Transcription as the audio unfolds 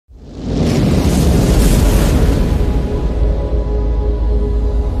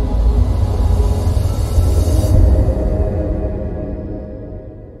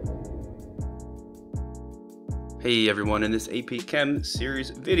Hey everyone, in this AP Chem series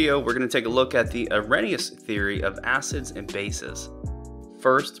video, we're going to take a look at the Arrhenius theory of acids and bases.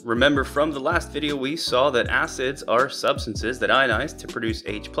 First, remember from the last video we saw that acids are substances that ionize to produce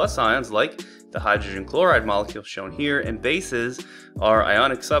H+ ions like the hydrogen chloride molecule shown here, and bases are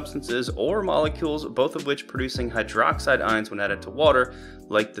ionic substances or molecules, both of which producing hydroxide ions when added to water,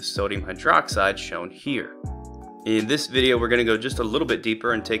 like the sodium hydroxide shown here. In this video, we're going to go just a little bit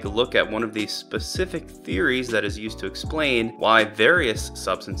deeper and take a look at one of the specific theories that is used to explain why various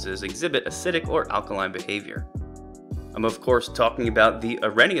substances exhibit acidic or alkaline behavior. I'm of course talking about the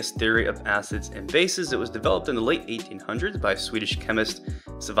Arrhenius theory of acids and bases. It was developed in the late 1800s by Swedish chemist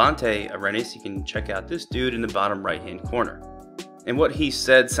Svante Arrhenius. You can check out this dude in the bottom right hand corner. And what he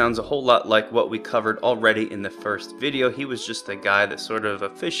said sounds a whole lot like what we covered already in the first video. He was just the guy that sort of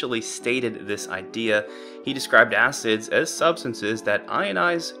officially stated this idea. He described acids as substances that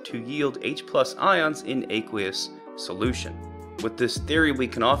ionize to yield H+ ions in aqueous solution. With this theory, we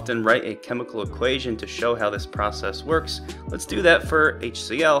can often write a chemical equation to show how this process works. Let's do that for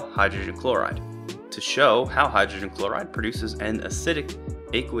HCl, hydrogen chloride. To show how hydrogen chloride produces an acidic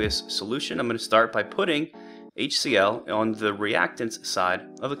aqueous solution, I'm going to start by putting HCl on the reactants side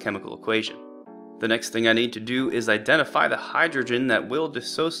of a chemical equation. The next thing I need to do is identify the hydrogen that will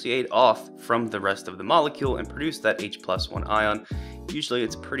dissociate off from the rest of the molecule and produce that H+1 ion. Usually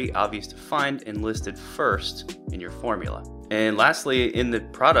it's pretty obvious to find and listed first in your formula. And lastly, in the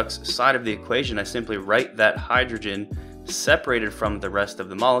products side of the equation, I simply write that hydrogen separated from the rest of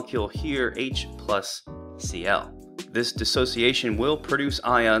the molecule here, H plus Cl. This dissociation will produce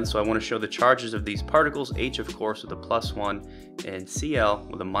ions, so I want to show the charges of these particles, H of course with a +1 and Cl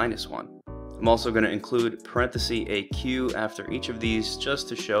with a -1. I'm also going to include parenthesis AQ after each of these just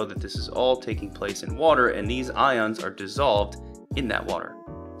to show that this is all taking place in water and these ions are dissolved in that water.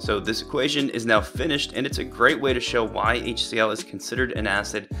 So this equation is now finished, and it's a great way to show why HCl is considered an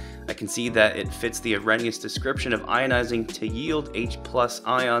acid. I can see that it fits the Arrhenius description of ionizing to yield H+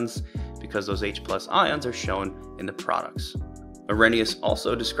 ions because those H+ ions are shown in the products. Arrhenius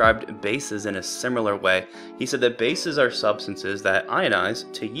also described bases in a similar way. He said that bases are substances that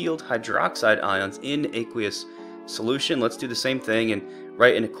ionize to yield hydroxide ions in aqueous solution. Let's do the same thing and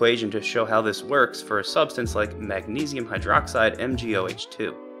write an equation to show how this works for a substance like magnesium hydroxide,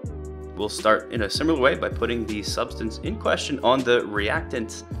 MgOH2. We'll start in a similar way by putting the substance in question on the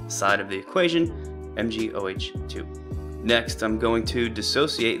reactant side of the equation, MgOH2. Next, I'm going to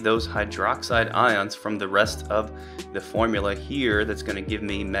dissociate those hydroxide ions from the rest of the formula here. That's going to give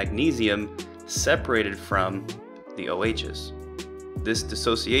me magnesium separated from the OHs. This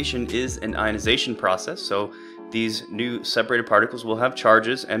dissociation is an ionization process, so these new separated particles will have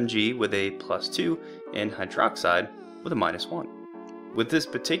charges, Mg with a +2 and hydroxide with a -1. With this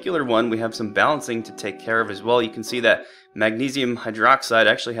particular one, we have some balancing to take care of as well. You can see that magnesium hydroxide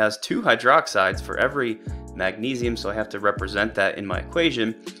actually has 2 hydroxides for every magnesium, so I have to represent that in my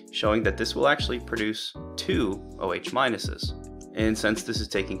equation, showing that this will actually produce 2 OH minuses. And since this is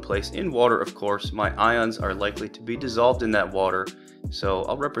taking place in water, of course, my ions are likely to be dissolved in that water, so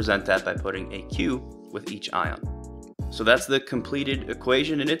I'll represent that by putting a Q with each ion. So that's the completed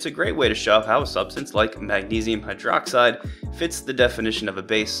equation, and it's a great way to show how a substance like magnesium hydroxide fits the definition of a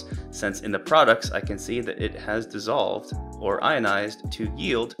base, since in the products I can see that it has dissolved or ionized to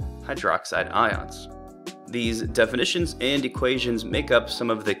yield hydroxide ions. These definitions and equations make up some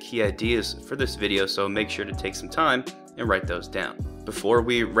of the key ideas for this video, so make sure to take some time and write those down. Before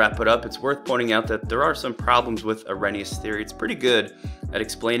we wrap it up, it's worth pointing out that there are some problems with Arrhenius theory. It's pretty good at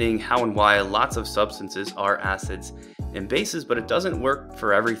explaining how and why lots of substances are acids and bases, but it doesn't work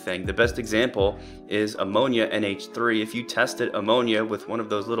for everything. The best example is ammonia NH3. If you tested ammonia with one of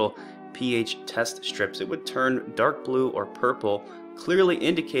those little pH test strips, it would turn dark blue or purple, clearly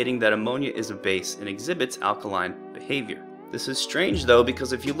indicating that ammonia is a base and exhibits alkaline behavior. This is strange though,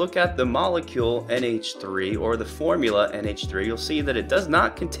 because if you look at the molecule NH3 or the formula NH3, you'll see that it does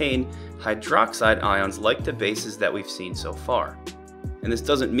not contain hydroxide ions like the bases that we've seen so far. And this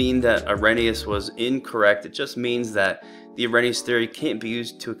doesn't mean that Arrhenius was incorrect, it just means that the Arrhenius theory can't be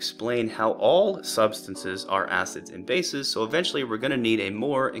used to explain how all substances are acids and bases, so eventually we're going to need a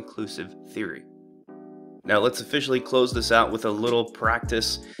more inclusive theory. Now let's officially close this out with a little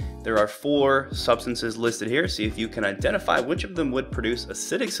practice. There are 4 substances listed here. See if you can identify which of them would produce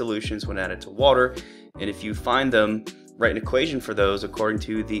acidic solutions when added to water, and if you find them, write an equation for those according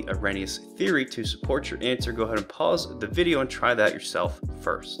to the Arrhenius theory. To support your answer, go ahead and pause the video and try that yourself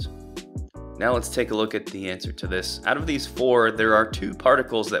first. Now let's take a look at the answer to this. Out of these 4, there are 2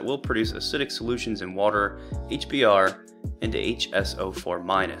 particles that will produce acidic solutions in water, HBr and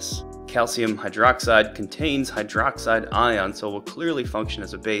HSO4-. Calcium hydroxide contains hydroxide ions, so it will clearly function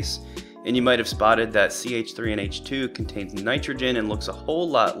as a base. And you might have spotted that CH3 and H2 contains nitrogen and looks a whole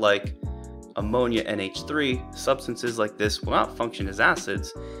lot like ammonia NH3. Substances like this will not function as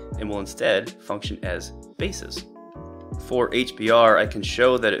acids and will instead function as bases. For HBr, I can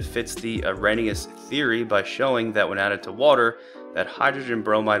show that it fits the Arrhenius theory by showing that when added to water, that hydrogen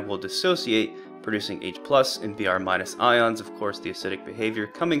bromide will dissociate, producing H+ and Br- ions, of course the acidic behavior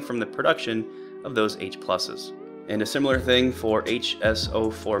coming from the production of those H+. And a similar thing for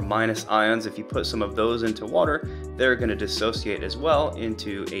HSO4- ions. If you put some of those into water, they're going to dissociate as well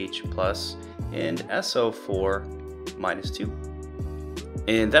into H+ and SO4-2.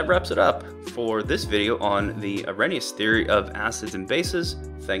 And that wraps it up for this video on the Arrhenius theory of acids and bases.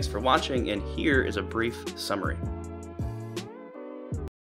 Thanks for watching, and here is a brief summary.